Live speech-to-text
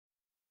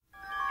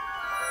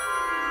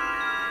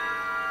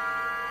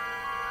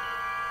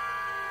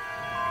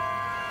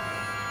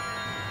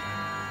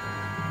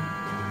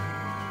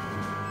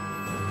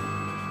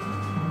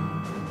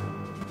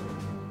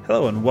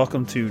Hello and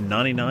welcome to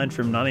 99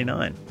 from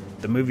 99,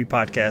 the movie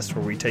podcast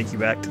where we take you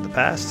back to the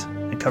past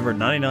and cover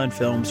 99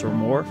 films or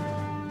more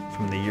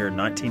from the year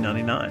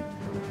 1999.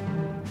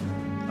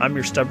 I'm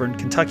your stubborn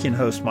Kentuckian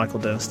host, Michael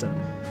Deniston,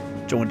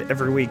 joined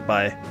every week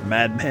by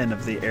madmen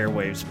of the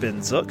airwaves,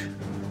 Ben Zook.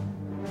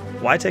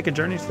 Why take a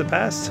journey to the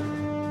past?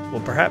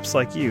 Well, perhaps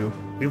like you,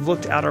 we've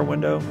looked out our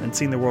window and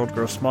seen the world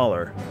grow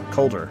smaller,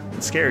 colder, and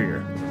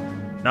scarier.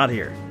 Not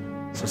here.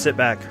 So sit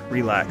back,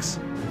 relax,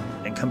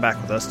 and come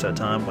back with us to a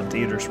time when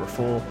theaters were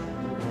full,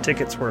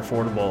 tickets were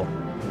affordable,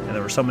 and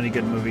there were so many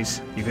good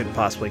movies you couldn't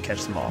possibly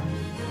catch them all.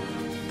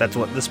 That's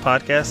what this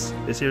podcast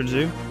is here to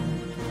do,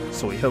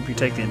 so we hope you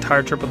take the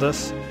entire trip with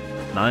us,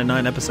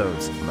 99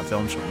 episodes on the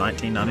films from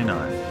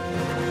 1999.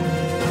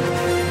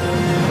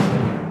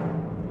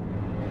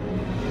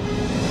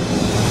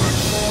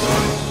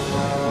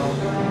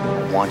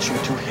 I want you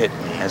to hit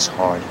me as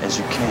hard as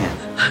you can.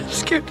 I'm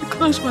scared to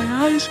close my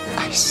eyes.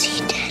 I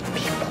see dead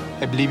people.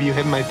 I believe you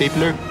have my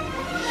stapler.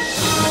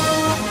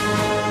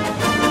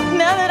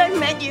 Now that I've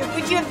met you,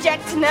 would you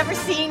object to never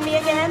seeing me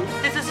again?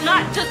 This is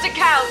not just a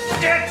couch.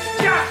 It's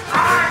just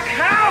our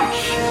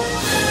couch!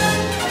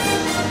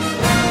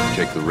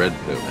 Take the red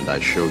pill, and I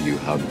show you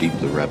how deep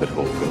the rabbit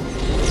hole goes.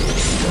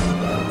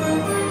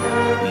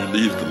 He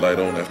leaves the light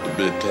on after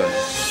bedtime.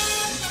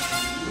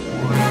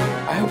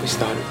 I always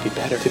thought it would be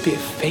better to be a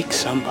fake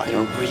somebody,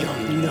 a real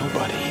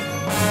nobody.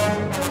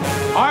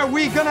 Are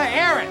we gonna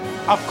air it?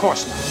 Of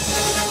course not.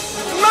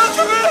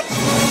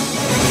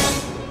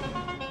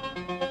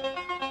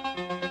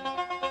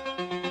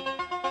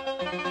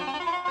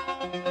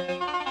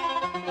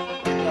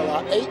 There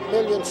are 8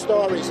 million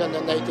stories in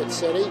the Naked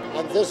City,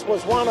 and this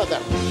was one of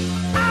them.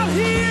 Out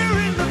here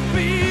in the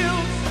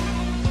fields,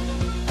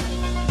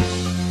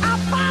 I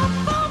found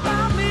for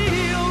my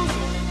meals.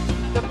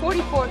 The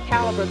 44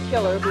 caliber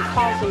killer who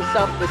calls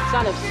himself the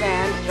Son of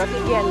Sam struck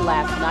again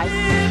last night.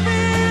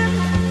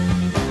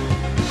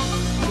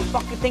 You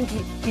fucking think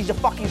he's a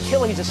fucking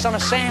killer? He's the Son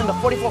of Sam, the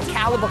 44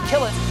 caliber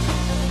killer.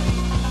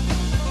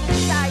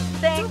 I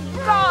thank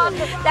God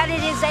that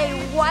it is a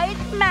white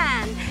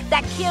man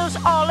that kills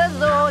all of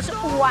those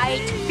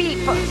white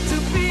people.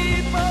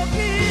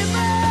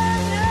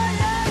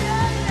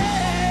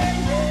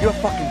 You're a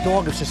fucking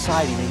dog of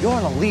society, man. You're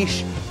on a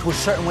leash to a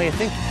certain way of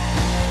thinking.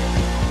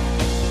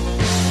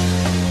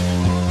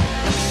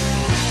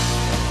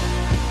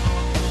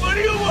 What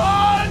do you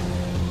want?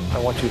 I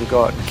want you to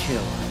go out and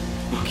kill.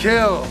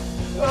 Kill!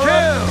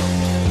 Kill!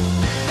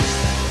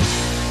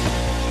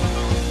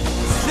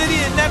 The city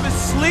that never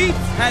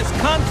sleeps has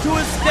come to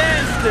a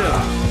standstill.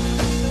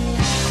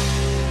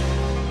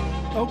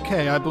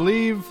 Okay, I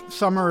believe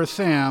Summer of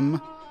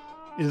Sam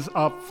is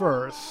up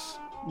first,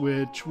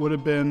 which would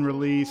have been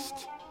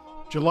released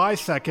July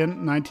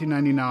 2nd,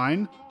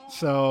 1999.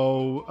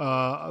 So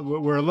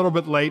we're a little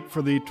bit late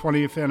for the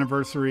 20th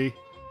anniversary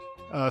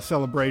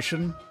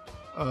celebration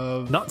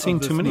of Not seen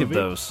too many movie.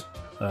 of those,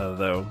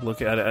 though.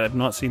 Look, I've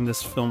not seen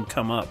this film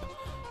come up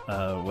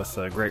with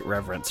a great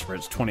reverence for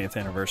its 20th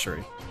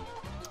anniversary.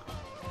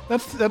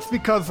 That's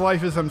because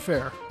life is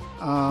unfair.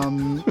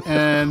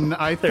 And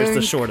I There's think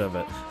the short of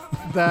it.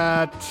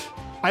 that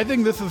I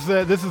think this is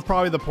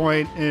probably the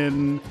point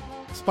in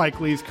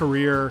Spike Lee's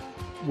career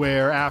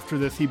where after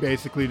this he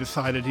basically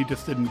decided he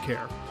just didn't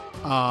care.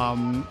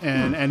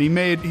 And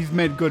he's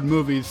made good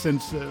movies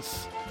since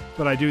this,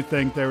 but I do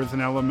think there was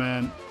an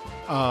element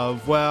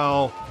of,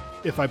 well,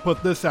 if I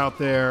put this out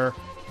there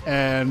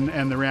and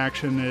the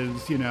reaction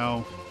is,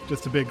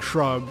 just a big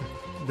shrug,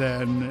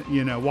 then,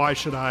 why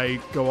should I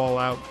go all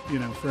out,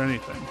 for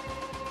anything?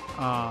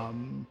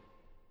 And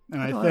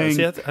I think...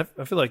 See, I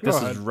feel like this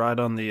is ahead. right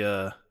on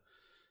the...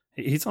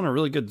 he's on a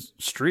really good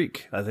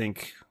streak, I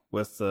think,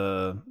 with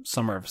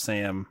Summer of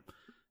Sam.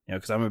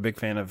 Because I'm a big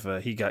fan of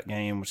He Got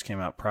Game, which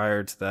came out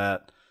prior to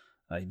that.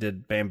 He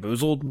did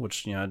Bamboozled,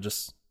 which I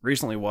just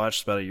recently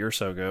watched about a year or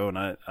so ago, and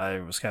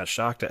I was kind of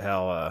shocked at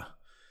how...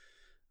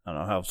 I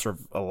don't know, how sort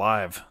of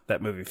alive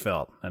that movie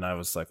felt. And I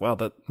was like, wow,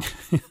 that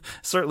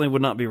certainly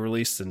would not be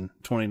released in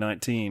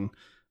 2019.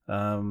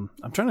 I'm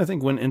trying to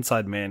think when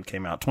Inside Man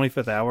came out.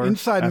 25th Hour?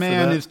 Inside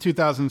Man is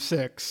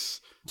 2006.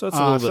 So it's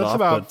a little bit that's off.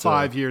 about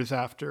 5 years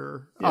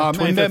after. Yeah,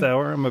 25th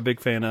Hour, I'm a big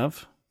fan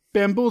of.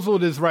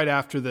 Bamboozled is right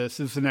after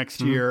this, is the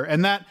next year.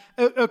 And that,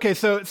 okay,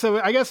 so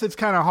I guess it's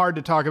kind of hard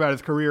to talk about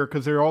his career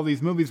because there are all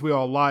these movies we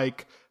all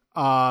like,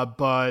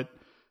 but...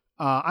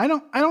 I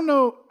don't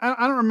know.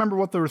 I don't remember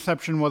what the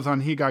reception was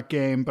on He Got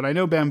Game, but I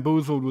know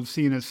Bamboozled was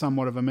seen as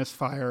somewhat of a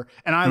misfire,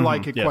 and I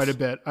like it quite a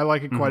bit. I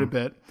like it quite a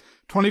bit.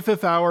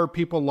 25th Hour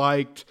people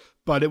liked,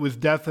 but it was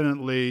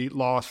definitely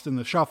lost in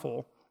the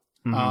shuffle.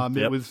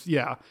 It was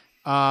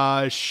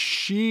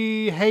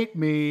She Hate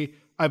Me,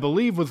 I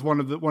believe, was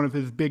one of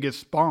his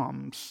biggest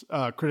bombs,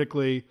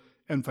 critically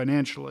and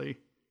financially.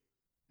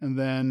 And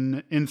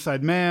then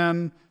Inside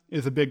Man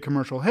is a big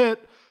commercial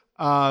hit,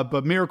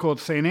 but Miracle at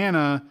St.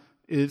 Anna.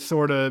 It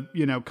sort of,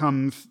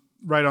 comes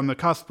right on the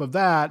cusp of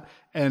that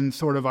and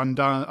sort of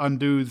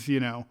undoes,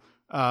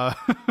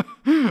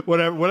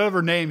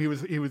 whatever name he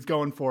was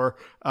going for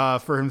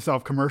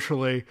himself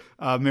commercially.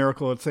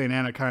 Miracle at St.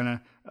 Anna kind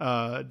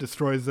of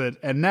destroys it,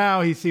 and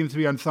now he seems to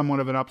be on somewhat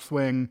of an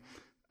upswing.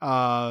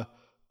 But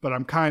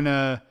I'm kind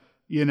of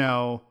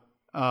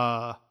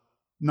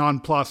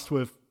nonplussed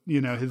with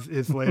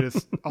his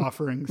latest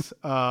offerings.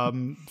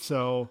 Summer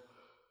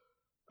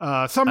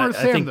of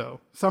Sam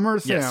Summer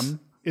of Sam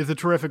is a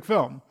terrific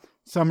film.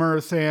 Summer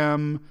of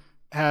Sam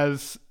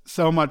has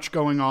so much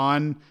going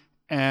on,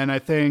 and I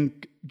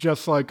think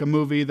just like a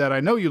movie that I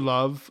know you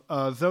love,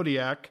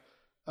 Zodiac,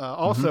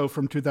 also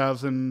from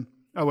 2000.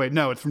 Oh wait,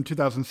 no, it's from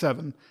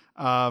 2007.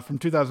 From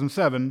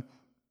 2007,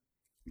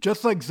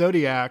 just like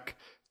Zodiac,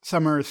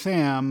 Summer of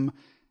Sam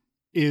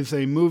is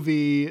a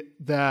movie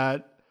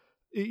that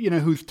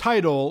whose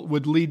title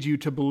would lead you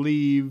to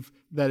believe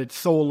that it's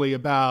solely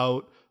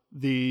about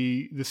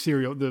the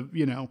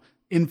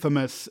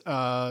infamous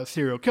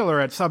serial killer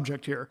at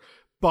subject here,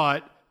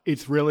 but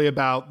it's really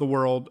about the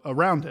world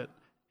around it.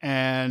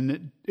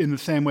 And in the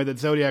same way that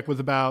Zodiac was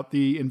about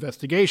the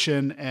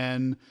investigation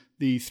and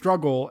the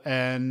struggle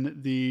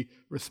and the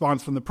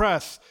response from the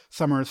press,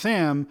 Summer of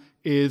Sam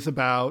is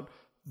about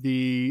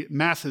the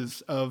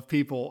masses of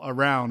people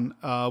around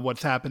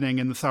what's happening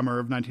in the summer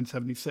of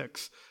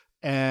 1976.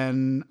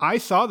 And I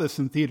saw this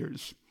in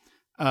theaters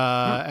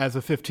as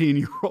a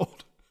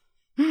 15-year-old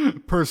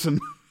person,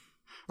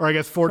 or I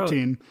guess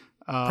 14.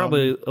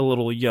 Probably a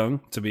little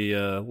young to be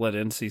let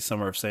in to see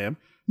Summer of Sam.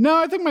 No,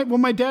 I think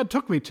my dad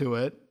took me to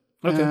it.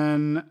 Okay.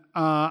 And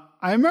I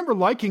remember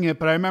liking it,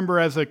 but I remember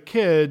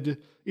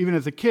even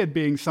as a kid,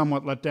 being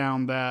somewhat let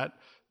down that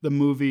the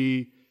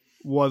movie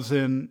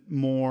wasn't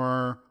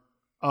more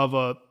of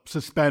a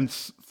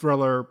suspense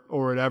thriller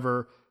or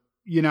whatever.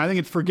 I think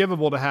it's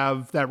forgivable to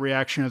have that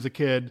reaction as a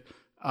kid.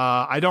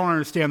 I don't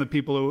understand the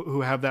people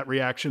who have that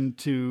reaction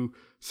to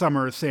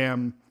Summer of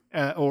Sam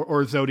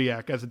or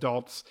Zodiac as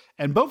adults.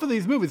 And both of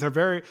these movies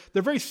they're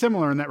very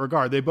similar in that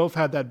regard. They both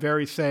had that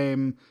very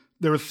same.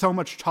 There was so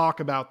much talk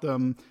about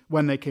them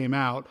when they came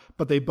out,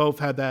 but they both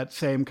had that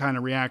same kind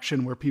of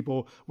reaction where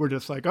people were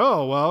just like,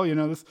 "Oh, well,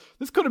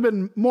 this could have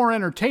been more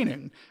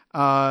entertaining,"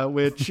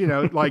 which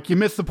like you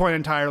missed the point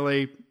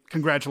entirely.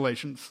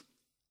 Congratulations.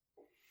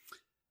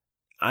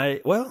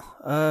 I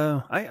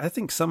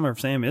think Summer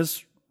of Sam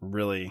is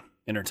really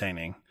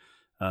entertaining,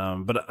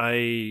 but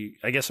I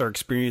guess our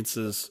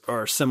experiences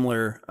are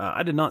similar.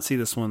 I did not see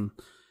this one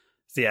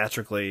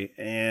theatrically,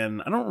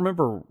 and I don't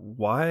remember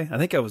why. I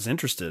think I was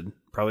interested,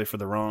 probably for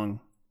the wrong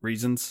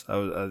reasons. I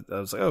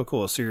was like, oh,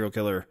 cool, a serial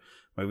killer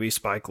movie,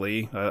 Spike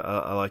Lee.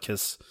 I like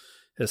his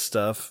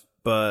stuff,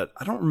 but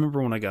I don't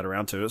remember when I got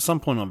around to it. At some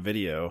point on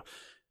video,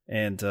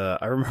 and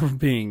I remember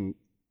being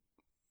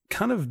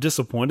kind of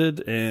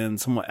disappointed and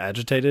somewhat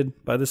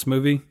agitated by this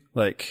movie,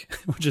 which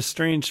is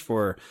strange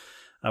for,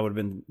 I would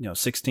have been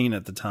 16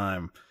 at the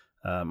time.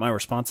 My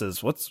response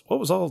is, what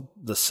was all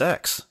the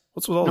sex?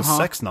 What's with all the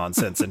sex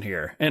nonsense in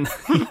here? And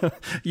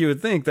you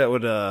would think that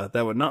would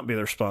not be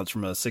the response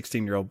from a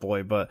 16-year-old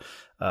boy, but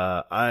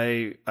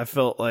I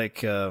felt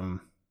like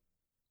coming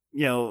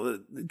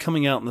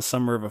out in the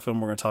summer of a film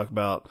we're going to talk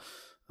about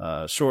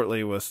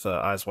shortly with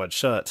Eyes Wide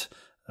Shut.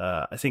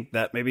 I think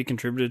that maybe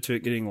contributed to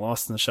it getting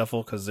lost in the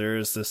shuffle, because there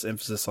is this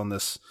emphasis on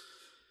this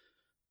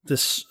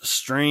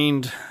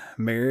strained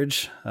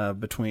marriage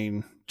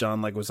between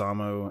John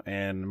Leguizamo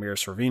and Mira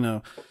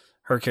Sorvino,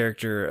 her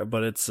character,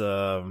 but it's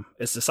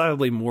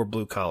decidedly more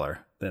blue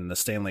collar than the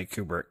Stanley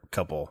Kubrick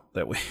couple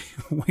that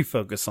we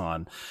focus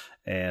on,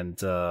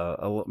 and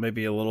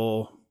maybe a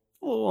little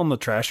on the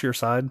trashier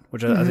side,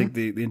 which I think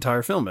the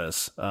entire film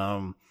is.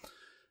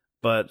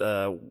 But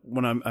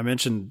when I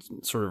mentioned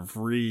sort of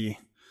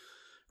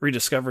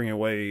rediscovering a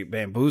way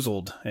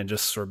Bamboozled and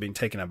just sort of being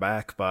taken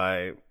aback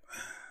by,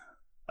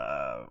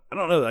 I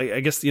don't know. I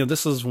guess,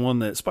 this is one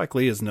that Spike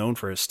Lee is known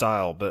for his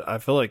style, but I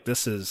feel like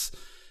this is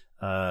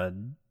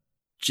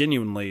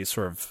genuinely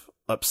sort of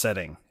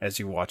upsetting as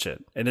you watch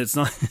it. And it's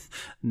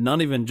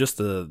not even just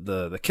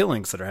the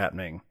killings that are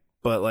happening,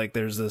 but like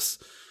there's this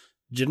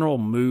general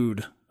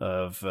mood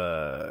of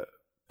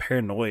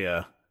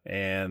paranoia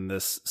and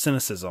this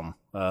cynicism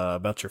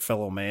about your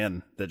fellow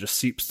man that just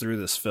seeps through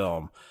this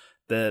film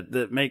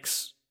that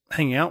makes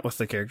hanging out with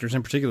the characters,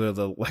 in particular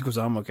the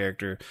Leguizamo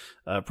character,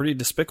 pretty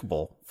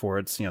despicable for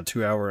its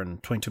 2 hour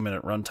and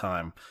 22-minute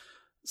runtime.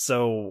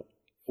 So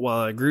while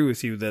I agree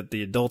with you that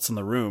the adults in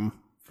the room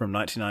from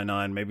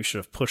 1999 maybe should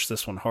have pushed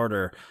this one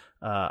harder,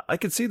 I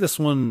could see this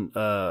one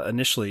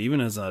initially, even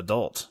as an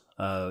adult,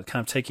 kind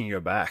of taking you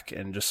aback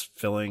and just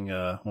feeling,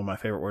 one of my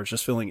favorite words,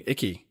 just feeling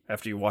icky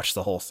after you watch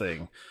the whole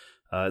thing.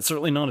 It's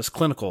certainly not as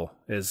clinical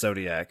as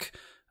Zodiac.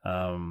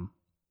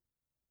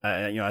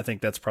 I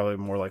think that's probably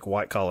more like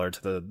white collar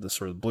to the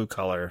sort of blue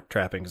collar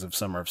trappings of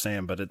Summer of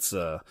Sam, but it's,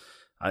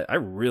 I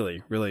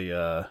really, really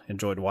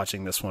enjoyed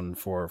watching this one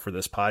for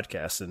this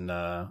podcast, and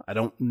I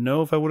don't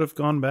know if I would have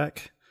gone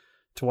back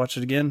to watch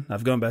it again.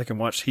 I've gone back and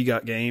watched He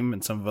Got Game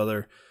and some of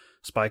other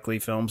Spike Lee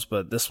films,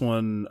 but this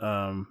one,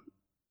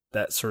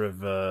 that sort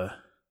of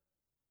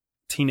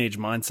teenage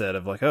mindset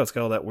of like, oh, it's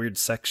got all that weird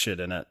sex shit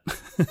in it,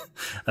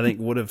 I think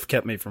would have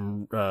kept me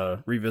from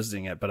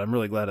revisiting it. But I'm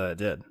really glad I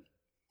did.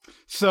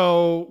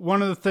 So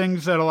one of the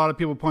things that a lot of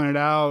people pointed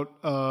out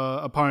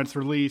upon its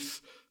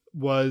release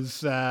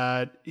was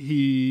that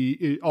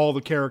all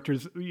the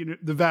characters,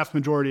 the vast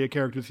majority of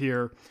characters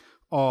here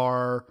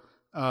are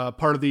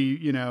part of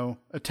the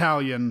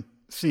Italian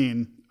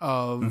scene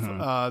of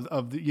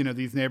the,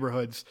 these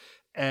neighborhoods,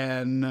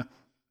 and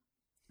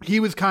he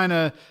was kind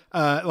of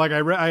like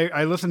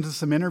I listened to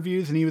some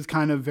interviews, and he was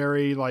kind of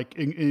very like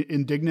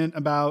indignant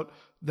about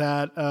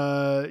that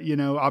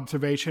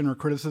observation or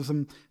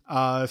criticism,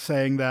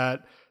 saying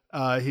that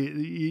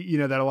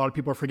that a lot of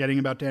people are forgetting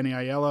about Danny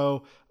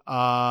Aiello.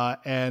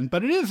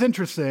 But it is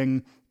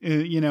interesting,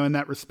 in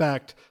that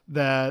respect,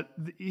 that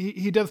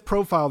he does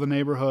profile the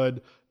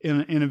neighborhood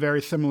in a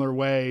very similar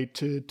way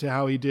to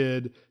how he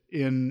did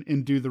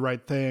in Do the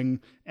Right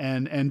Thing.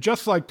 And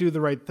just like Do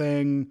the Right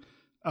Thing,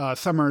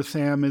 Summer of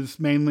Sam is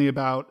mainly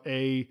about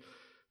a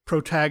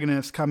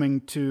protagonist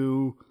coming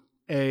to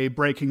a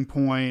breaking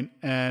point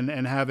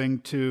and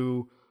having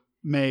to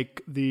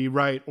make the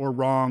right or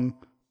wrong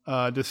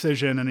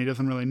decision, and he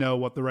doesn't really know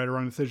what the right or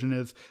wrong decision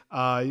is.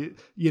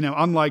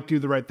 Unlike Do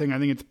the Right Thing, I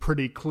think it's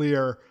pretty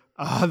clear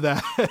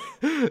that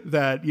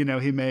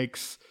he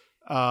makes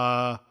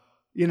a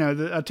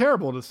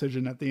terrible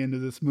decision at the end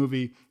of this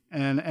movie,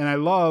 and I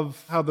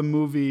love how the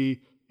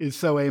movie is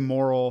so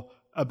amoral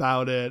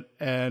about it,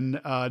 and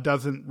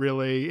doesn't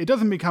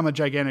become a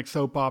gigantic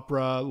soap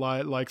opera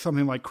like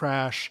something like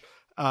Crash,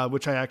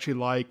 which I actually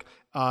like.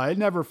 It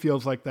never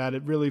feels like that.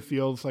 It really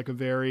feels like a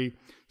very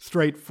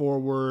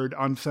straightforward,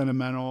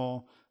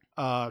 unsentimental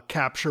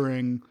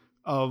capturing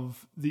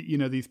of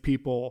these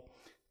people.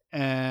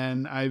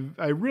 And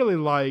I really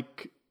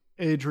like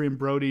Adrian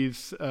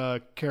Brody's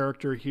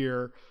character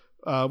here,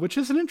 which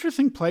is an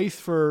interesting place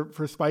for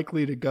Spike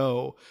Lee to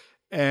go.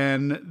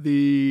 And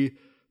the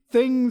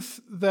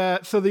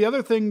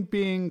other thing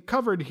being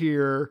covered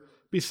here,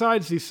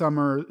 besides the Son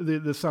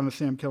of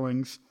Sam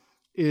killings,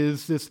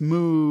 is this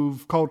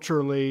move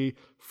culturally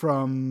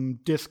from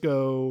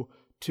disco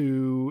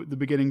to the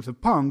beginnings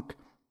of punk.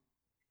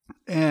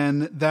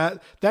 And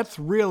that's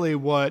really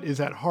what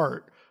is at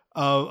heart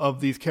of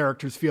these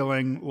characters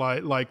feeling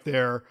like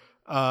they're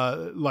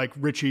like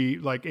Richie,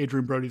 like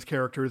Adrian Brody's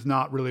character is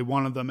not really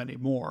one of them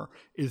anymore,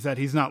 is that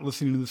he's not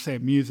listening to the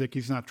same music.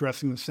 He's not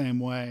dressing the same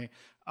way.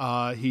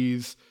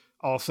 He's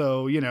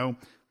also,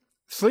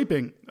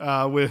 sleeping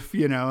with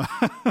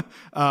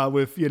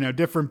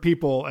different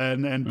people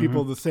and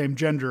people of the same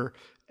gender.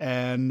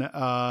 And,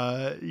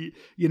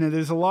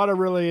 there's a lot of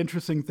really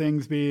interesting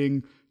things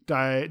being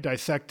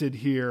dissected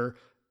here.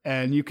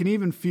 And you can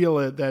even feel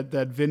it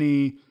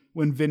that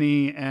when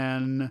Vinny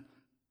and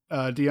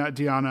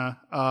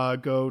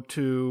Deanna go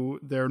to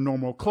their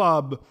normal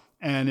club,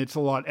 and it's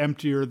a lot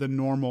emptier than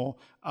normal.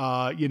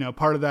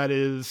 Part of that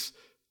is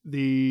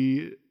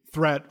the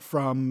threat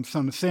from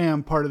Son of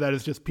Sam. Part of that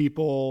is just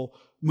people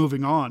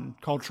moving on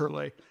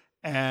culturally.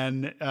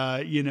 And,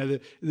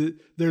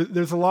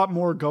 there's a lot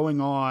more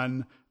going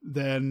on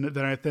than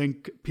I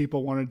think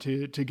people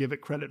wanted to give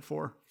it credit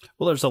for.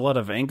 Well, there's a lot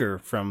of anger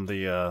from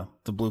the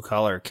blue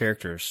collar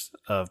characters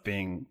of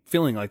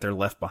feeling like they're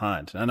left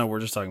behind. And I know we're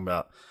just talking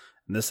about,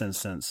 in this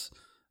instance,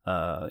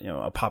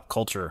 a pop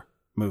culture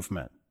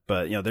movement,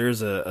 but there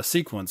is a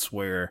sequence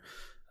where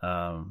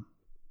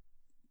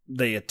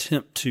they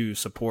attempt to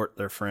support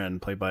their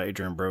friend, played by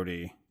Adrian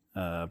Brody,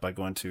 by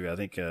going to, I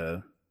think,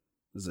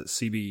 is it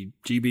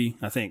CBGB?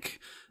 I think,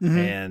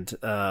 and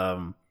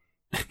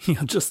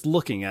just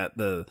looking at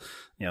the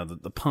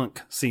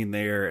punk scene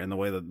there and the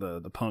way that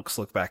the punks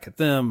look back at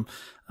them,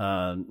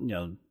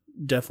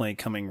 definitely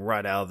coming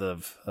right out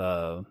of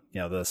the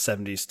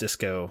 70s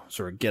disco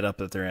sort of get up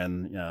that they're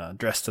in,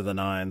 dressed to the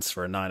nines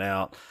for a night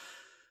out.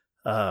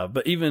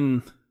 But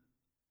even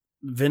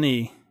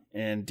Vinny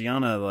and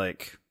Deanna,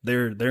 like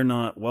they're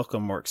not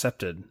welcome or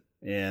accepted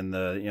in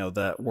the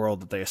that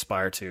world that they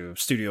aspire to,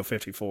 Studio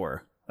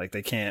 54. Like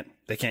they can't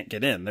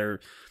get in.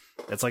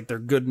 It's like they're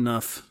good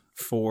enough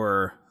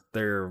for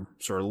their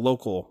sort of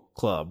local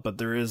club, but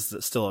there is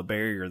still a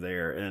barrier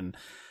there. And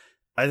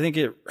I think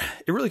it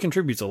really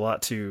contributes a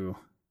lot to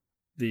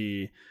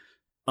the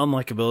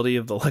unlikability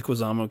of the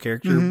Leguizamo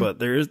character, but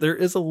there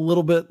is a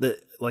little bit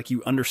that, like,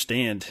 you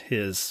understand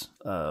his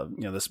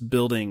this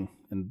building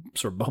and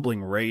sort of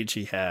bubbling rage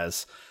he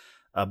has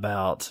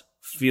about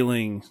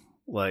feeling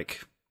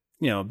like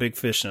a big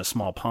fish in a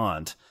small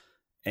pond.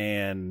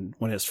 And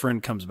when his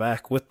friend comes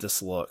back with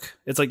this look,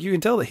 it's like you can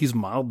tell that he's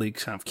mildly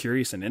kind of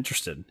curious and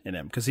interested in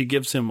him, because he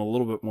gives him a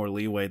little bit more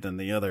leeway than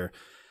the other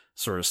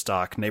sort of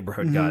stock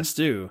neighborhood guys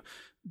do.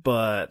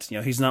 But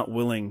he's not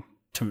willing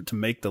to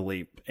make the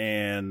leap,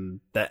 and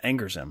that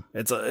angers him.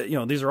 It's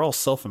these are all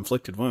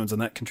self-inflicted wounds, and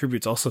that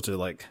contributes also to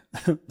like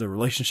the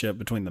relationship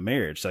between the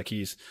marriage. Like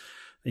he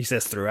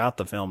says throughout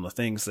the film the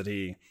things that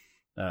he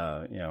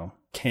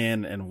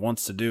can and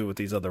wants to do with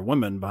these other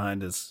women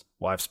behind his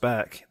wife's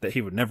back, that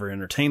he would never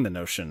entertain the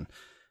notion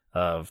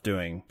of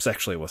doing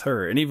sexually with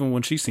her. And even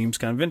when she seems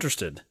kind of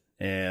interested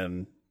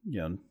and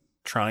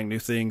trying new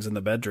things in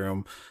the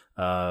bedroom,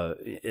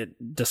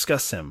 it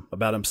discusses him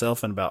about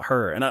himself and about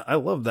her. And I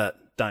love that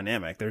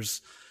dynamic. There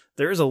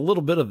is a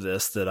little bit of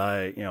this that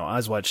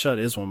Eyes Wide Shut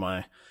is one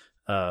of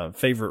my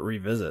favorite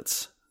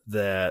revisits,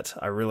 that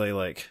I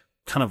really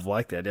kind of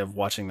like the idea of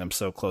watching them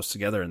so close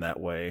together in that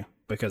way,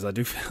 because I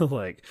do feel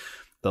like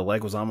the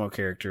Leguizamo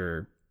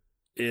character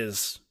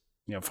is,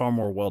 far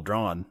more well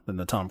drawn than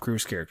the Tom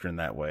Cruise character in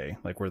that way.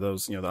 Like, where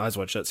those, the Eyes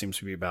Wide Shut seems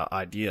to be about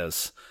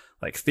ideas,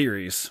 like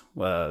theories.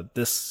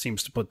 This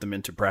seems to put them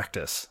into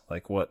practice.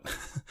 Like what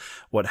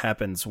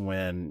happens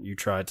when you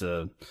try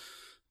to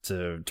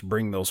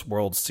bring those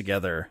worlds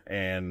together,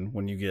 and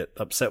when you get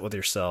upset with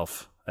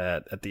yourself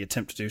at the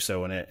attempt to do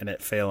so, and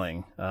it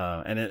failing,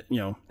 and it,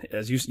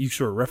 as you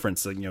sort of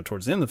reference,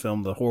 towards the end of the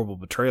film, the horrible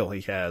betrayal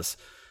he has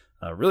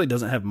really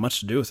doesn't have much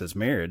to do with his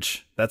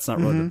marriage. That's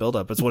not really the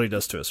buildup. It's what he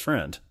does to his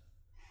friend.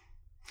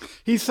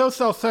 He's so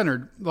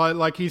self-centered,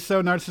 like he's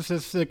so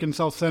narcissistic and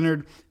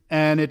self-centered,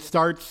 and it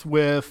starts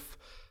with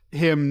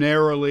him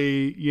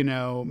narrowly,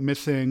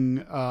 missing,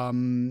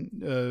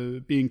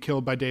 being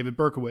killed by David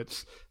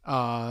Berkowitz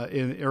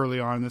early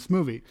on in this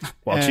movie,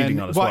 while cheating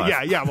on his wife.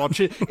 Yeah.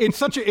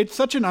 It's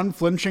such an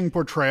unflinching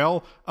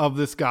portrayal of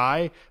this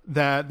guy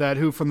that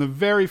who from the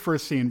very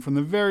first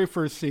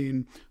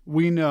scene,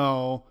 we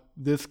know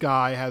this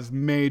guy has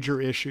major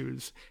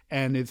issues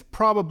and is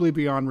probably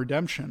beyond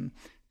redemption.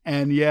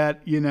 And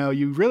yet,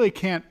 you really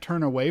can't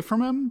turn away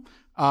from him.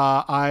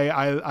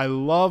 I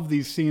love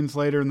these scenes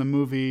later in the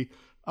movie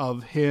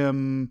of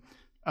him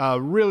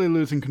really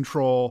losing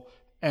control,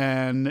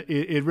 and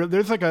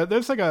there's like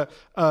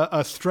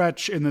a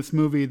stretch in this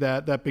movie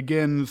that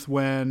begins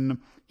when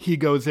he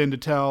goes in to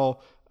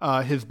tell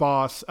his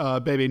boss,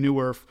 Bebe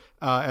Neuwirth,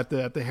 at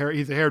the hair.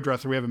 He's a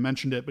hairdresser. We haven't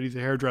mentioned it, but he's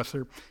a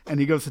hairdresser, and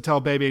he goes to tell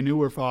Bebe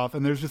Neuwirth off.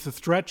 And there's just a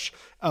stretch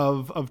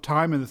of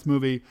time in this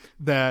movie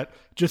that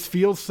just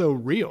feels so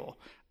real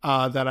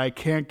that I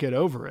can't get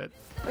over it.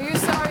 Well, you're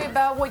sorry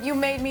about what you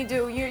made me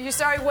do. You're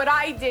sorry what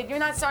I did. You're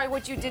not sorry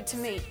what you did to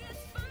me.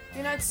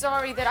 You're not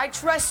sorry that I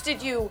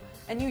trusted you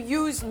and you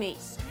used me.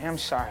 I'm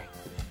sorry.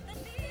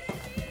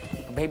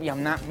 But baby,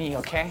 I'm not me,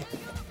 okay?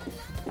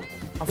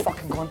 I'm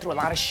fucking going through a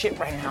lot of shit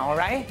right now, all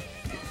right?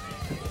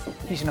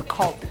 He's in a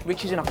cult.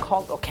 Richie's in a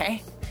cult,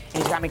 okay?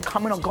 He's got me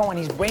coming or going.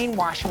 He's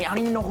brainwashing me. I don't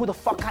even know who the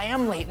fuck I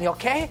am lately,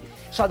 okay?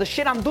 So the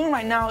shit I'm doing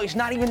right now is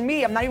not even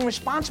me. I'm not even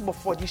responsible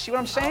for it. Do you see what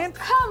I'm saying?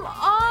 Come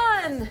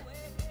on.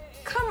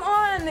 Come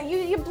on.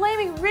 You're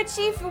blaming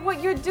Richie for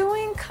what you're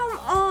doing? Come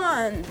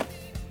on.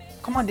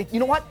 Come on. You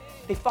know what?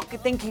 They fucking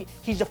think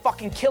he's a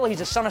fucking killer. He's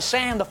the son of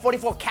Sam, the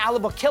 44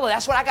 caliber killer.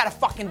 That's what I gotta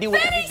fucking deal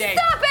with every day.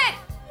 Stop it!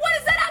 What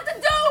does that have to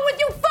do with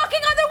you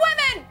fucking other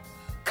women?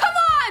 Come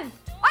on!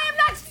 I am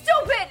not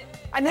stupid!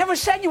 I never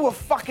said you were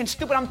fucking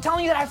stupid. I'm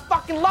telling you that I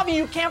fucking love you.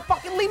 You can't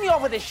fucking leave me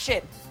over this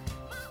shit.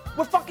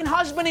 We're fucking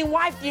husband and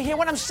wife. Do you hear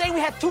what I'm saying? We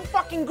had 2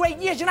 fucking great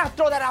years. You're not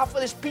throw that out for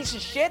this piece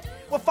of shit.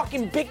 What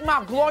fucking Big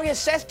Mouth Gloria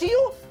says to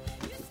you?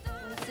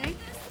 See?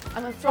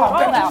 I'm gonna throw it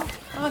all out.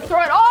 I'm gonna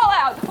throw it all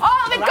out.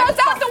 All of it goes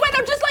out the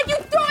window just like you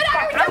threw it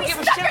out. I don't give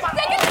a shit about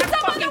all that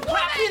fucking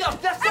crap either.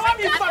 That's throw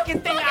every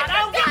fucking thing out. I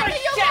don't give a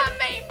shit. You love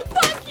me.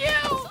 Fuck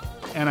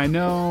you. And I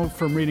know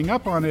from reading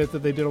up on it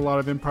that they did a lot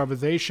of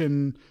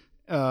improvisation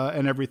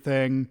and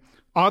everything.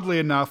 Oddly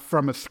enough,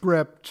 from a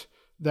script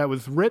that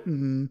was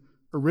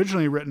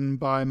originally written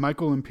by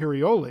Michael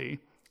Imperioli,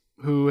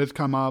 who has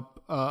come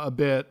up a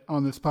bit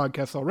on this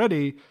podcast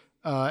already,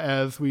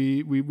 as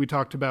we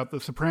talked about The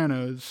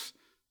Sopranos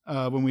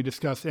when we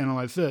discussed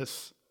Analyze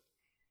This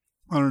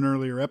on an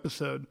earlier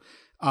episode.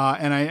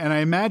 And I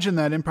imagine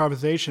that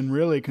improvisation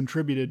really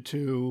contributed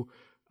to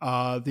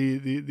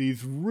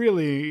these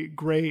really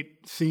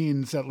great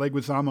scenes that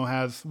Leguizamo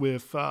has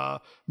with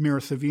Mira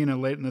Sorvino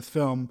late in this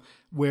film,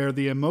 where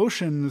the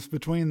emotions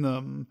between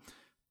them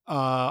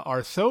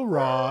are so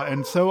raw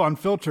and so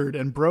unfiltered,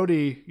 and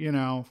Brody,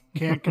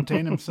 can't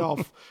contain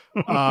himself,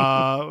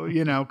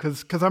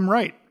 because I'm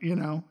right,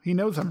 he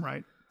knows I'm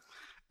right.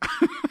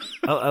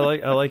 I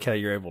like how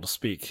you're able to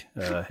speak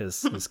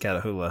his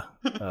Catahoula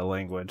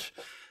language,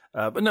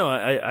 but no,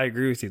 I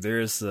agree with you. There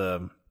is, I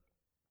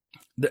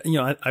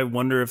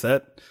wonder if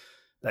that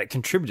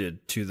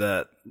contributed to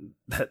that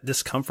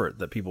discomfort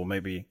that people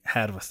maybe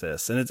had with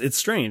this, and it's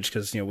strange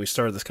because we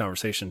started this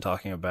conversation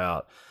talking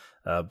about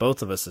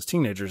both of us as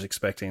teenagers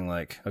expecting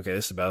okay,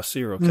 this is about a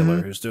serial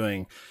killer who's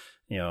doing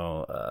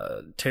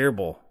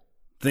terrible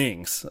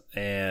things,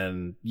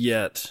 and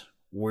yet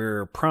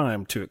we're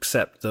primed to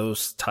accept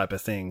those type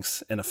of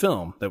things in a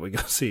film that we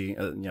go see,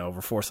 over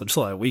 4th of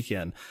July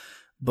weekend.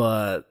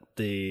 But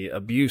the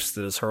abuse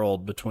that is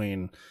hurled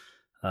between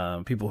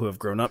people who have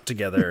grown up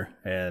together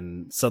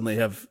and suddenly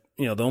have,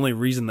 the only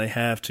reason they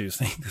have to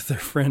think that their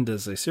friend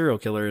is a serial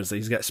killer is that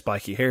he's got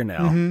spiky hair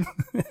now and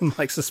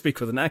likes to speak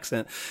with an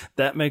accent.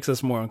 That makes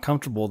us more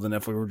uncomfortable than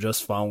if we were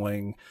just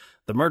following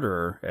the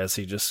murderer as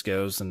he just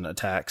goes and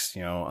attacks,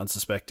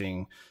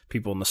 unsuspecting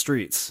people in the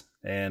streets.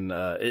 And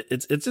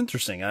it's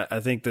interesting. I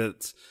think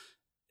that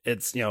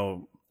it's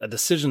a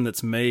decision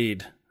that's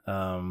made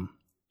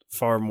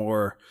far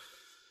more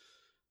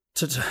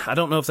So I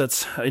don't know if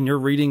that's in your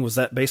reading. Was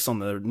that based on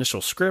the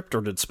initial script,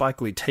 or did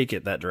Spike Lee take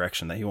it that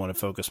direction, that he wanted to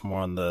focus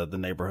more on the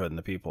neighborhood and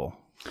the people?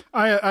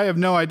 I have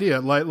no idea.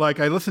 Like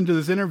I listened to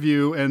this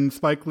interview, and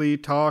Spike Lee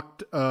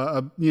talked,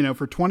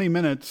 for 20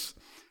 minutes,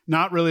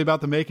 not really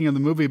about the making of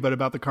the movie, but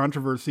about the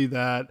controversy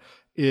that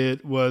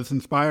it was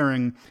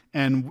inspiring.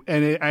 And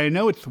I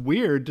know it's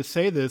weird to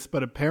say this,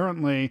 but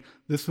apparently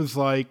this was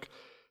like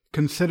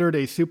considered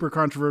a super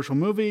controversial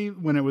movie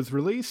when it was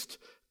released.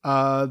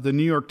 The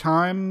New York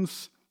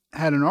Times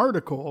had an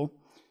article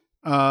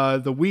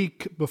the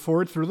week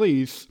before its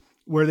release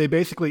where they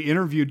basically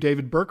interviewed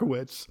David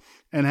Berkowitz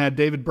and had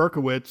David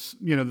Berkowitz,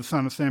 the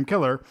son of Sam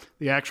Killer,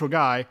 the actual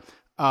guy,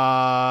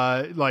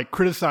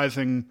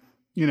 criticizing,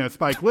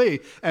 Spike Lee.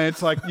 And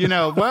it's like,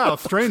 wow,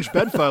 strange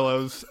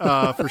bedfellows,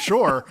 for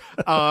sure.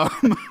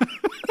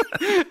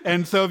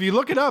 And so if you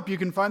look it up, you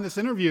can find this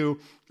interview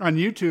on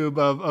YouTube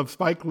of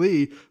Spike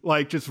Lee,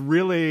 just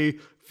really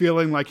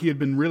feeling like he had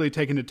been really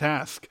taken to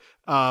task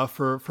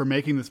for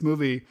making this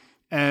movie.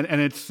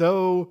 And it's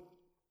so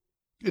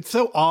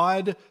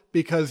odd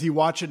because you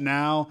watch it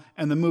now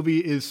and the movie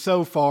is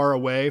so far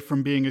away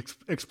from being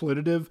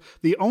exploitative.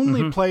 The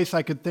only place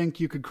I could think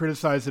you could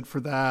criticize it for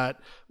that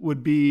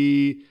would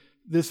be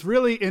this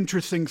really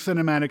interesting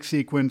cinematic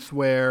sequence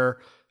where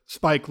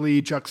Spike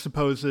Lee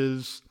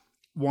juxtaposes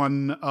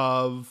one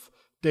of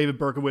David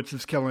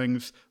Berkowitz's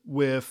killings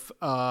with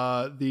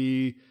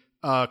the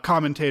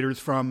commentators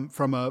from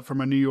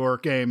a New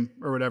York game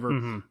or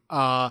whatever.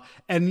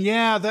 And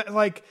yeah,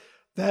 that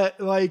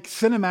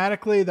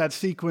cinematically that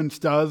sequence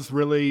does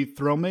really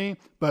thrill me,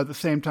 but at the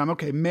same time,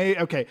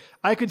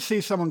 I could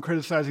see someone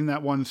criticizing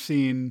that one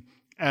scene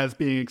as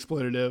being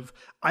exploitative.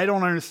 I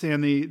don't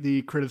understand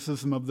the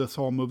criticism of this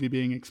whole movie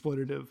being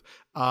exploitative.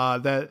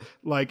 The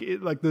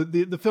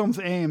film's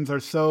aims are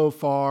so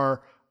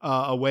far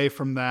away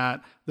from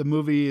that. The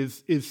movie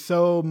is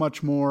so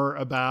much more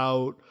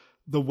about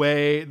the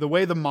way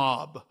the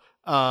mob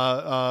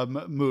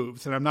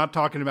moves. And I'm not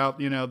talking about,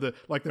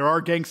 there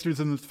are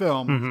gangsters in this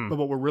film, but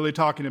what we're really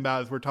talking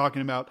about is we're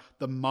talking about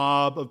the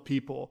mob of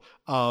people,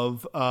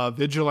 of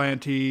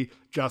vigilante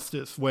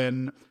justice,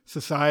 when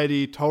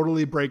society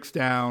totally breaks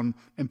down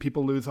and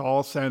people lose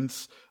all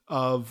sense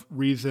of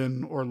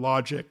reason or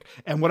logic.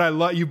 And what I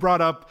love, you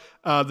brought up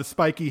the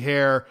spiky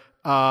hair.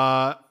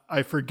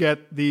 I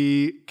forget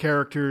the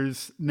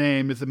character's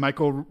name. Is it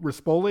Michael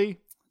Rispoli?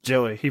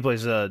 Joey. He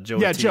plays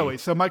Joey. Yeah, Joey.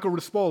 So Michael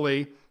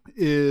Rispoli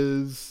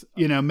is,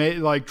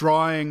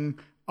 drawing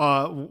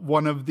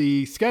one of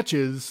the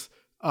sketches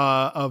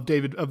of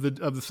David, of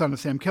the son of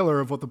Sam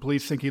Killer, of what the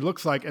police think he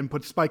looks like, and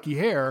put spiky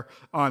hair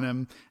on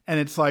him. And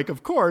it's like,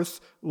 of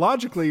course,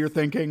 logically you're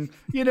thinking,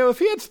 if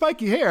he had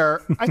spiky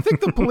hair, I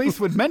think the police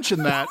would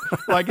mention that.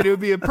 It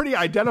would be a pretty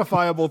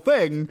identifiable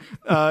thing,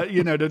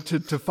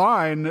 to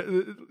find,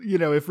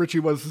 if Richie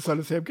was the son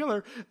of Sam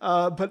Killer.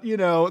 But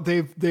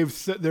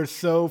they're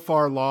so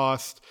far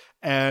lost,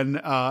 and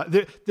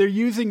they're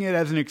using it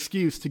as an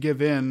excuse to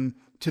give in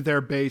to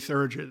their base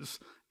urges.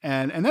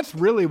 And that's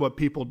really what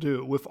people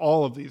do with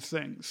all of these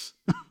things.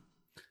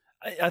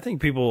 I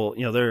think people,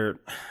 they're,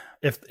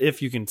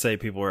 if you can say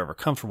people are ever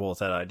comfortable with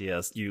that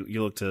idea, you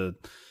look to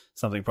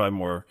something probably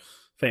more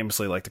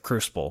famously like the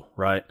Crucible,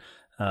 right?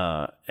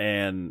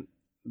 And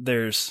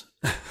there's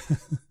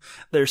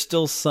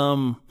still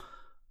some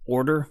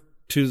order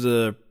to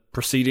the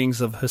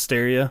proceedings of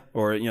hysteria,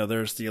 or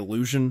there's the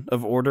illusion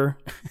of order.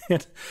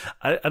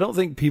 I don't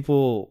think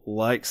people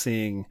like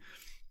seeing,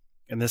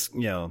 and this,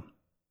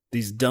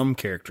 these dumb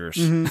characters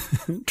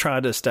try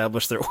to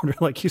establish their order,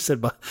 like you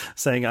said, by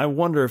saying, I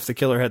wonder if the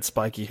killer had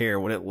spiky hair.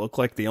 Would it look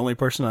like the only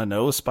person I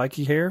know with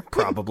spiky hair?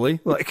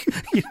 Probably.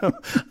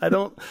 I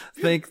don't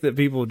think that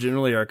people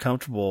generally are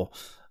comfortable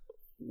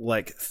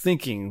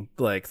thinking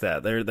like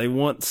that. They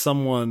want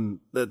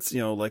someone that's,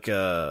 like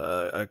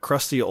a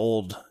crusty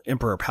old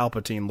Emperor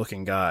Palpatine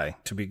looking guy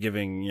to be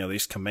giving,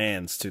 these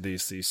commands to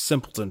these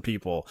simpleton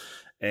people.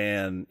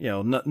 And,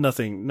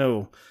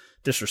 no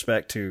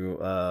disrespect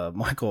to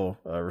Michael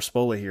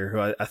Rispoli here, who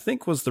I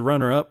think was the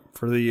runner-up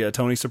for the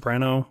Tony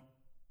Soprano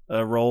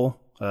role.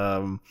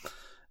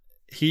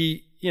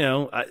 He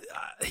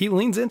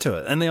leans into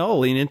it, and they all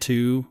lean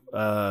into,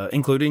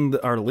 including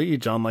our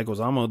lead, John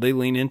Leguizamo, they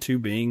lean into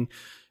being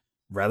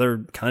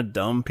rather kind of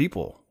dumb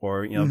people,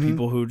 or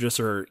people who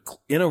just are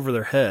in over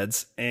their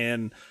heads.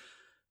 And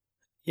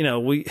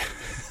we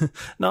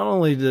not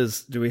only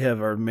do we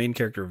have our main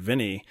character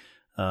Vinny,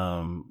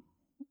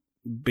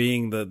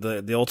 being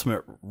the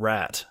ultimate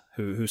rat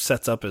who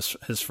sets up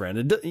his friend.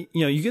 And,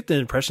 you get the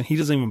impression he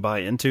doesn't even buy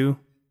into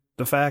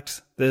the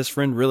fact that his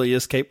friend really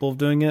is capable of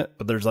doing it,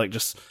 but there's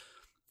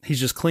he's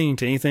just clinging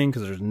to anything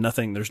because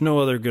there's no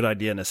other good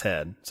idea in his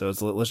head. So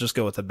let's just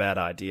go with a bad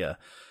idea.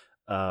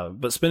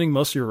 But spending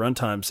most of your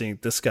runtime seeing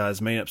this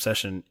guy's main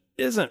obsession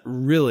isn't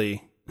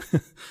really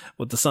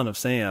with the son of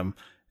Sam.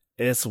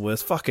 It's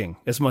with fucking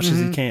as much as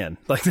he can.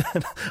 Like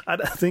that. I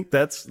think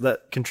that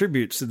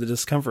contributes to the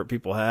discomfort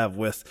people have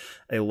with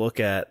a look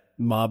at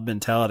mob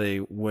mentality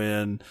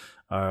when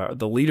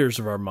the leaders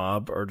of our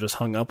mob are just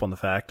hung up on the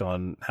fact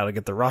on how to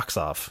get the rocks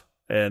off.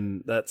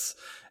 And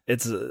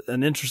it's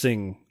an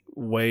interesting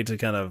way to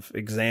kind of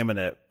examine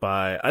it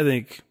by, I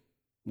think,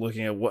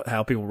 looking at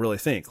how people really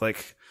think.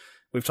 Like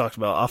we've talked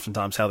about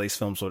oftentimes how these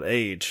films would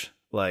age.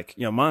 Like,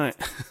 my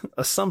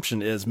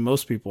assumption is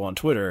most people on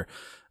Twitter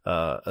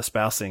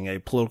espousing a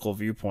political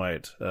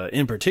viewpoint,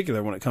 in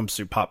particular when it comes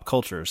to pop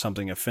culture,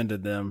 something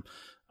offended them,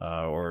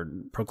 or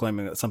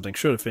proclaiming that something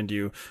should offend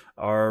you,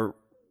 are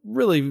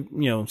really,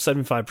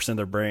 75% of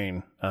their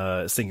brain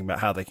is thinking about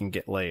how they can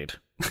get laid.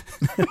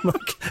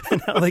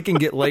 and how they can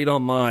get laid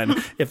online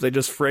if they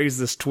just phrase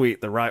this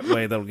tweet the right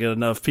way that'll get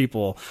enough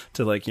people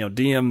to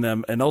DM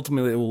them, and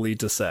ultimately it will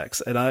lead to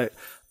sex. And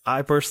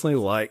I personally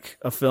like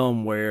a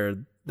film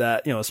where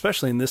that,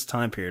 especially in this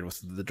time period with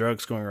the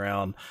drugs going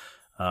around,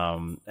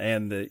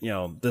 and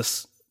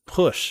this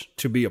push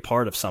to be a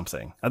part of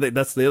something. I think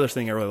that's the other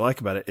thing I really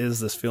like about it, is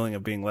this feeling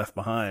of being left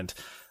behind.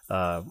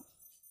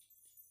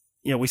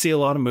 We see a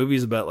lot of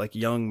movies about like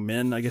young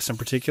men, I guess in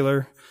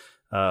particular,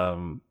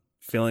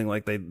 feeling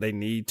like they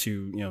need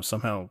to,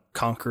 somehow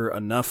conquer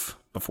enough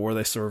before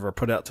they sort of are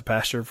put out to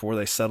pasture, before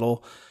they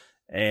settle.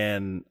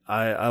 And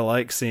I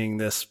like seeing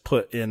this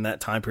put in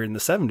that time period in the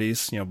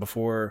 70s,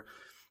 before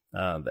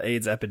the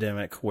AIDS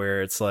epidemic,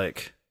 where it's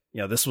like,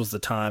 this was the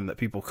time that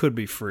people could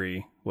be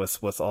free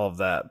with all of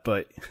that.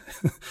 But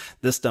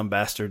this dumb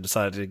bastard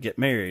decided to get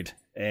married,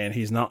 and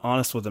he's not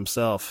honest with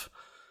himself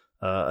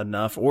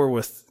enough, or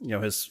with,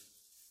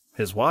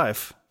 his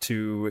wife,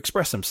 to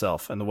express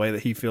himself in the way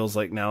that he feels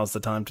like now is the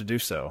time to do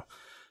so.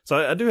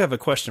 So I do have a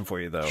question for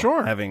you, though.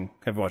 Sure. Having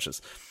watched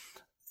this,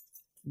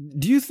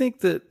 do you think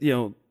that,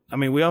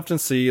 we often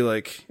see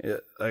like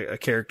a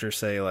character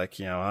say like,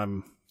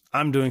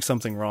 I'm doing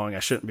something wrong, I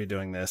shouldn't be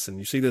doing this. And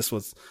you see this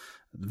with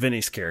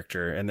Vinny's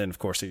character. And then of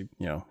course he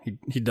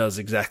does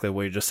exactly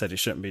what he just said he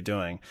shouldn't be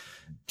doing.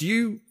 Do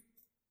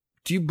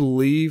you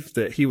believe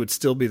that he would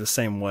still be the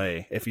same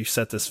way if you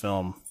set this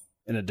film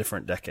in a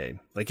different decade?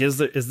 Like, is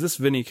this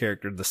Vinny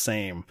character the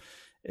same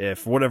if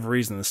for whatever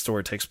reason the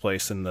story takes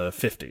place in the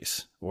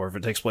 50s, or if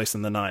it takes place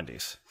in the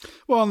 90s?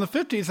 Well, in the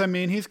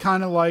 50s, he's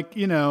kind of like,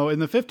 in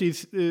the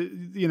 50s,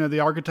 the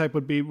archetype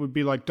would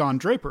be like Don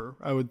Draper,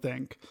 I would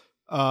think.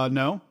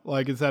 No,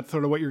 like, is that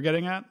sort of what you're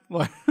getting at?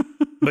 Like,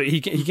 but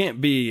he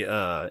can't be,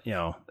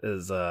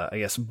 as I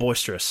guess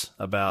boisterous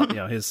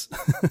about, his.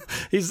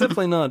 He's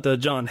definitely not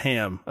John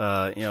Hamm,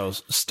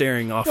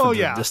 staring off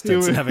into the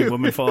distance and having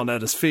women falling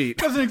at his feet.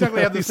 Doesn't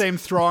exactly have the same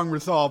strong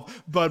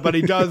resolve, but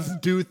he does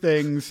do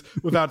things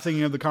without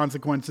thinking of the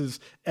consequences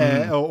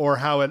or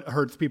how it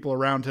hurts people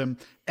around him,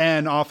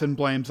 and often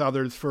blames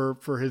others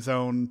for his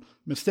own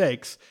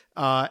mistakes.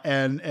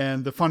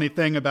 And the funny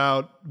thing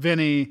about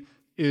Vinny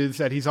is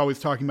that he's always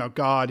talking about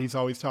God. He's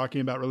always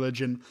talking about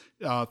religion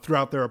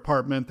throughout their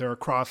apartment. There are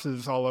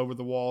crosses all over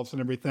the walls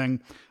and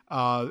everything.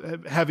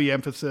 Heavy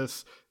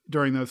emphasis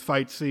during those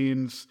fight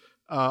scenes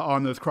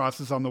on those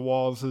crosses on the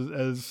walls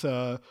as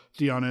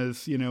Deanna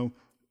is,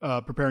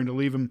 preparing to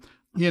leave him.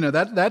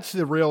 That's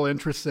the real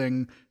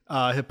interesting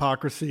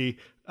hypocrisy,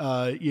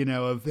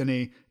 of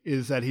Vinny,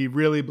 is that he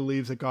really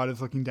believes that God is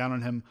looking down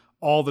on him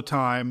all the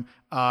time,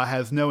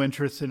 has no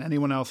interest in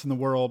anyone else in the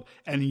world,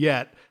 and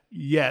yet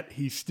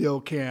he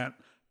still can't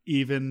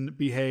even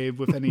behave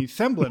with any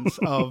semblance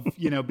of,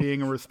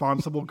 being a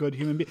responsible, good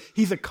human being.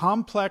 He's a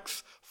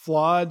complex,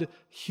 flawed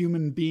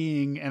human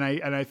being. And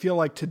I feel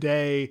like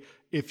today,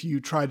 if you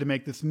tried to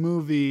make this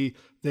movie,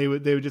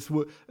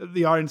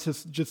 the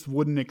audience just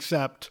wouldn't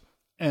accept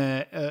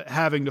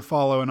having to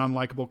follow an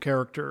unlikable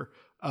character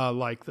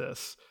like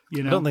this.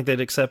 I don't think they'd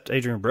accept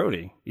Adrian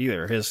Brody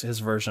either. His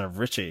version of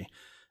Richie,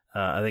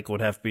 I think, would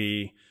have to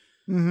be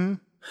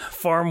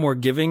far more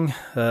giving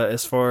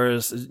as far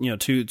as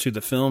to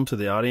the film, to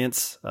the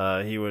audience.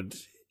 He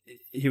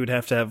would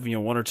have to have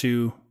one or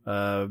two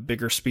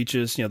bigger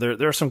speeches.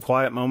 There are some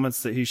quiet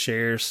moments that he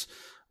shares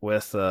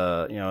with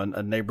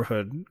a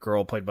neighborhood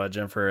girl played by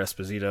Jennifer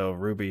Esposito,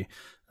 Ruby,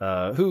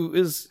 who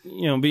is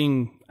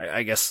being,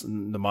 I guess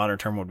the modern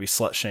term would be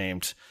slut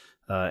shamed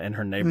in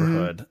her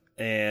neighborhood.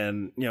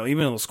 And even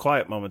in those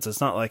quiet moments,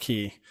 it's not like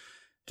he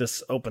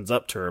just opens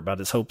up to her about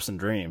his hopes and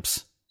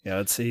dreams.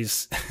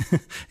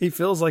 He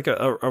feels like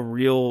a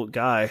real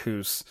guy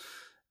who's,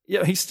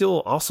 he's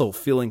still also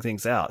feeling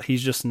things out.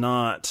 He's just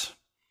not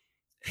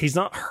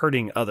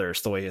hurting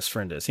others the way his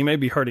friend is. He may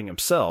be hurting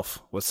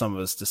himself with some of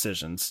his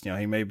decisions.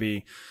 He may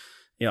be,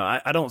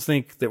 I don't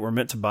think that we're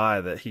meant to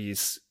buy that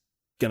he's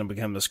going to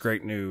become this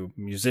great new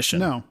musician.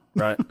 No.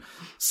 Right.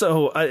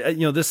 So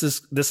this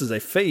is a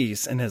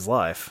phase in his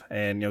life,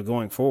 and,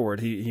 going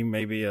forward, he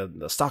may be a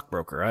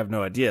stockbroker. I have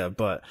no idea,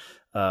 but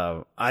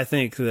I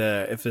think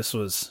that if this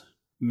was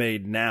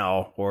made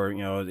now, or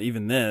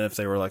even then, if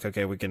they were like,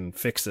 okay, we can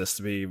fix this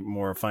to be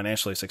more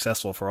financially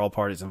successful for all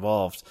parties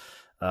involved,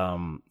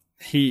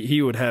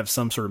 he would have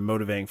some sort of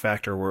motivating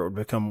factor where it would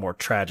become more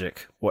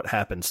tragic what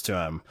happens to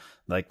him,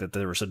 like that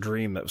there was a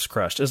dream that was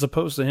crushed, as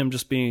opposed to him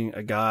just being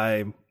a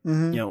guy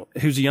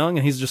who's young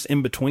and he's just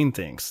in between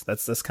things.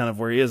 That's kind of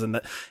where he is, and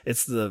that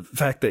it's the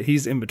fact that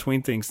he's in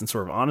between things and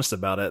sort of honest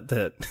about it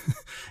that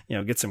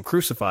gets him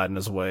crucified in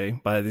his way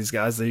by these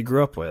guys that he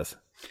grew up with.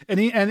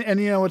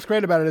 And what's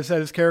great about it is that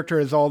his character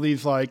has all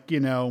these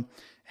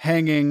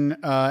hanging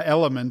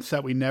elements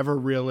that we never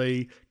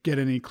really get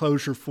any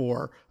closure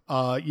for.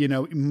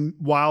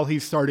 While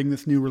he's starting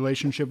this new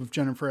relationship with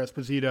Jennifer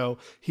Esposito,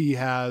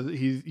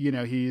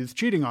 he's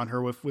cheating on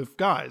her with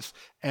guys,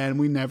 and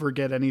we never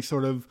get any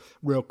sort of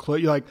real clue.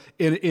 Like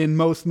in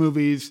most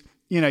movies,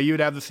 you would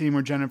have the scene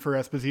where Jennifer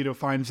Esposito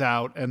finds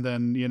out, and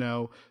then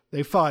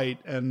they fight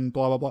and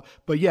blah blah blah.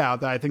 But yeah,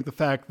 I think the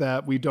fact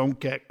that we don't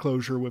get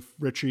closure with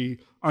Richie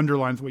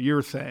underlines what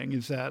you're saying,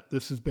 is that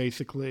this is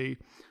basically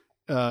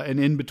an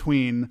in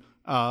between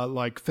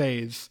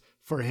phase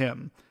for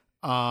him.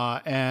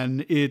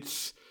 And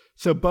it's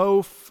so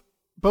both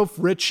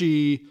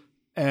Richie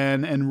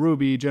and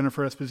Ruby,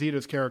 Jennifer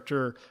Esposito's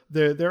character,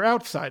 they're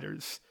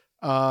outsiders.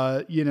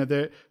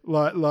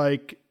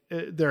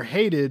 They're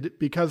hated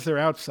because they're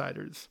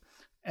outsiders,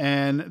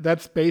 and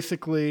that's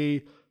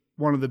basically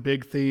one of the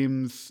big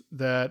themes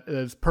that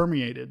has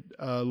permeated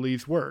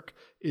Lee's work,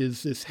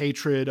 is this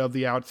hatred of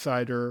the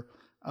outsider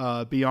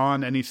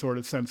beyond any sort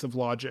of sense of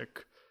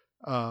logic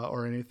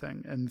or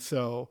anything. And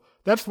so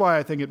that's why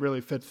I think it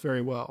really fits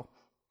very well.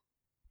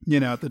 For me,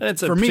 at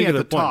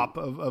the top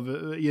of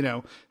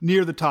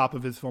near the top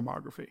of his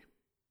filmography.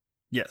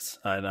 Yes,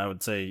 and I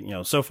would say,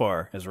 so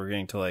far as we're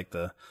getting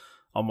to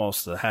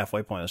almost the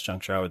halfway point of this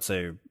juncture, I would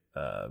say,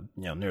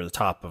 near the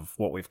top of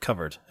what we've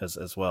covered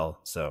as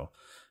well. So,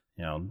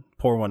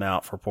 pour one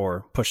out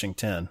for pushing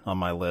 10 on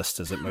my list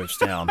as it moves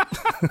down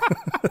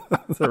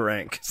the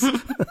ranks.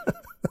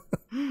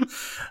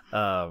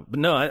 But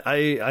no,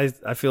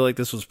 I feel like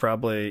this was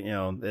probably,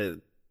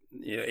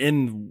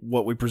 in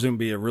what we presume to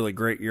be a really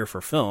great year for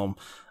film.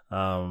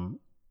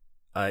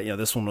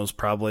 This one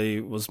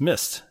was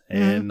missed,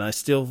 and I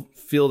still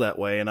feel that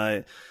way. And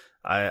I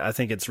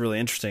think it's really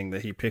interesting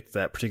that he picked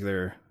that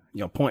particular,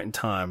 point in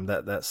time,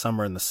 that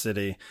summer in the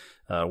city,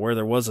 where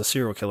there was a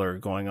serial killer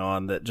going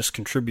on, that just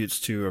contributes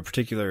to a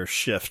particular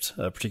shift,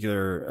 a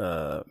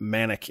particular,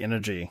 manic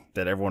energy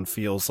that everyone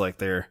feels like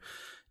they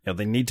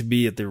need to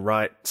be at the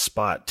right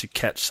spot to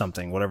catch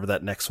something, whatever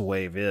that next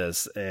wave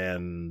is.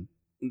 And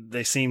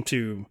they seem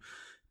to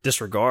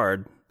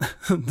disregard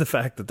the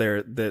fact that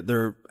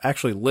they're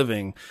actually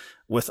living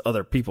with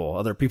other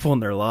people in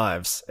their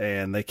lives,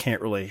 and they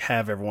can't really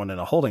have everyone in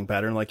a holding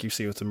pattern like you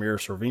see with the Mira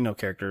Sorvino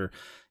character.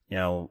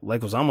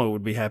 Leguizamo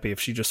would be happy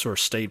if she just sort of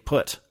stayed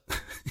put,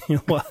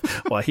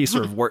 while he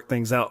sort of worked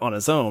things out on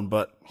his own,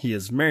 but he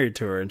is married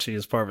to her and she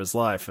is part of his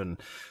life. And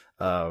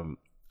I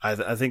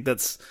think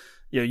that's,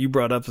 you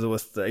brought up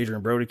with the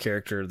Adrian Brody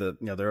character that,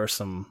 there are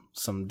some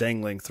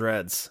dangling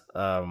threads.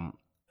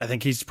 I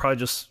think he's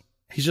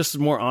just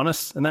more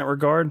honest in that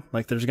regard.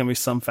 Like, there's going to be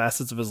some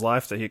facets of his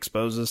life that he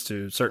exposes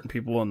to certain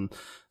people, and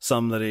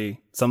some that he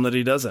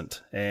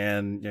doesn't.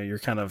 And you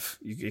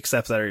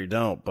accept that or you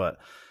don't. But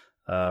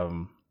I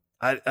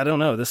don't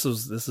know.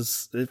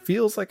 It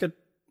feels like a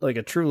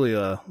truly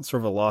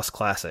sort of a lost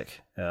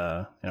classic in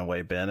a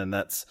way, Ben. And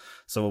that's,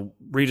 so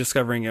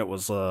rediscovering it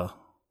was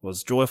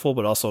joyful,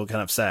 but also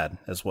kind of sad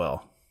as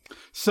well.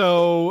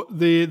 So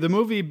the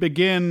movie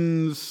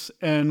begins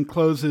and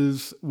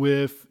closes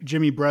with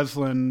Jimmy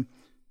Breslin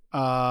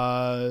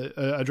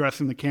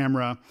addressing the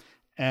camera,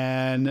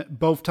 and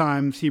both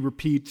times he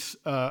repeats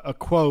a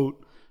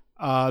quote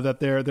that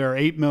there are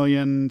 8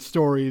 million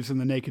stories in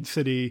the naked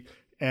city,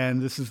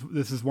 and this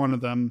is one of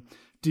them.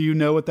 Do you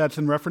know what that's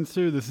in reference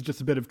to? This is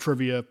just a bit of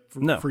trivia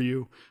for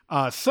you.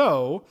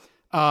 So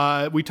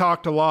we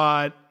talked a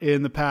lot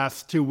in the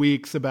past 2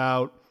 weeks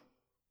about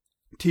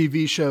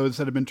TV shows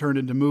that have been turned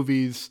into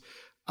movies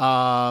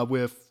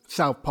with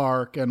South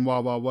Park and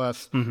Wild Wild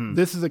West. Mm-hmm.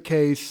 This is a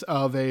case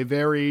of a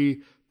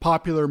very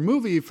popular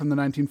movie from the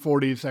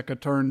 1940s that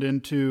got turned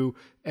into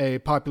a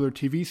popular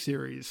TV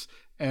series,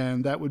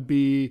 and that would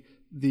be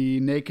The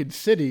Naked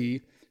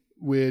City,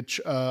 which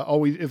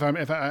always, if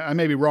I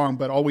may be wrong,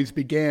 but always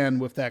began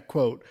with that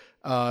quote.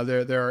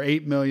 There are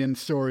 8 million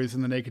stories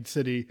in the naked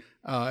city,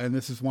 and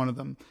this is one of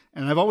them.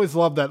 And I've always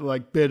loved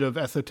that bit of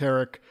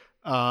esoteric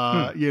thing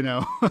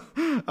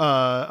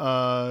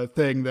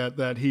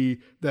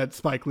that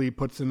Spike Lee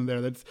puts in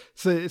there.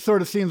 So it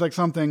sort of seems like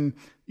something,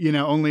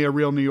 only a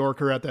real New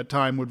Yorker at that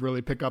time would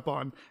really pick up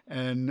on.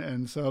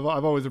 And so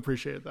I've always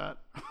appreciated that.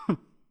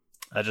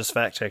 I just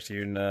fact checked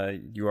you,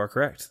 and you are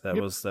correct. That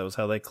was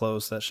how they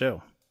closed that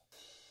show.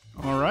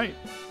 All right.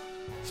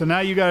 So now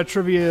you got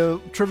to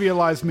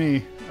trivialize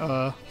me.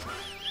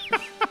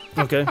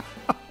 Okay.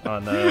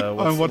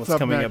 On what's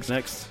coming up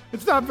next.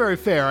 It's not very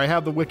fair. I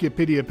have the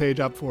Wikipedia page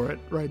up for it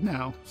right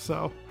now.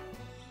 So.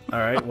 All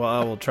right. Well,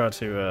 I will try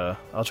to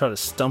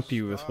stump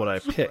you with what I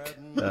pick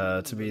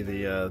to be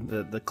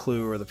the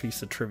clue or the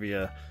piece of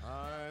trivia.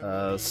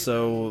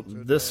 So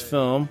this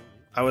film,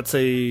 I would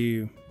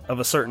say, of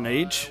a certain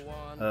age,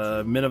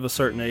 men of a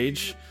certain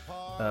age,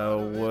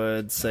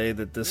 would say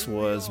that this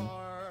was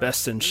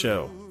Best in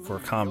Show for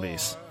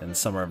comedies in the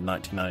summer of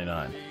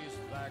 1999.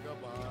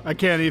 I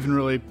can't even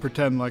really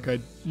pretend like I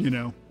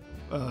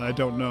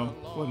don't know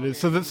what it is.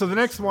 So the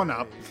next one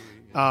up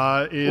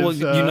is... Well,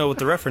 you know what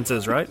the reference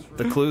is, right?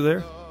 The clue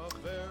there?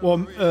 Well,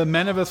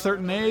 Men of a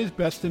Certain Age,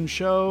 Best in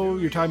Show.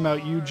 You're talking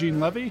about Eugene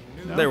Levy?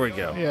 No? There we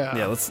go.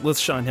 Yeah. Let's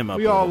shine him up.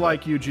 We all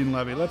like Eugene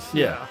Levy.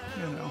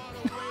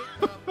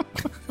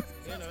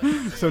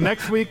 So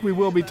next week we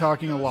will be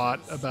talking a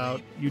lot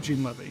about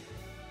Eugene Levy.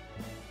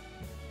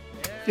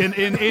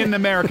 In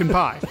American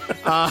Pie.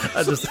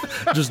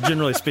 Just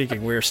generally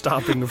speaking, we're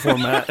stopping the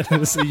format.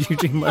 This is a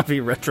Eugene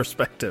Levy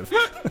retrospective.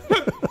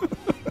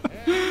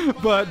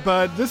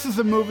 But this is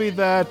a movie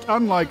that,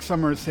 unlike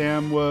Summer of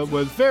Sam,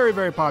 was very,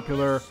 very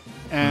popular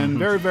and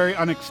very, very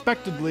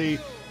unexpectedly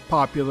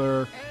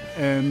popular.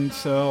 And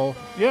so,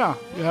 yeah,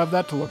 you have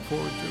that to look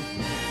forward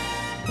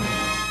to.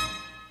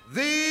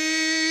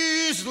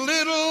 These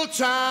little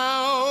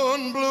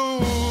town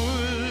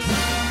blues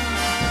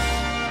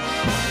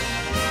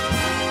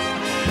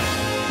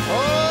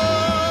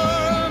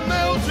are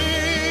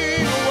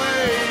melting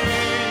away.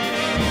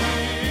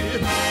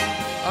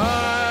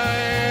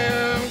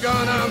 I'm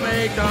gonna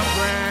make a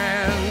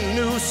brand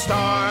new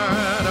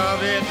start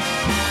of it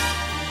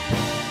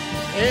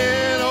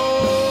in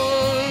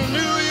old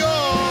New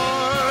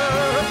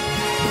York.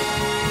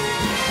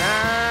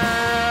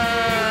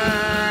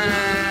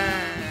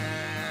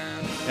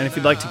 And if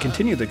you'd like to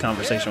continue the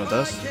conversation with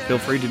us, feel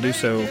free to do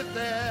so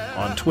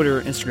on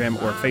Twitter, Instagram,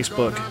 or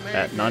Facebook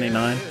at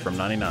 99 from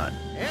 99.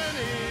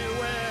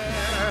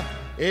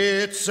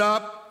 It's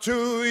up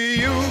to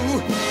you,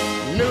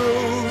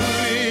 New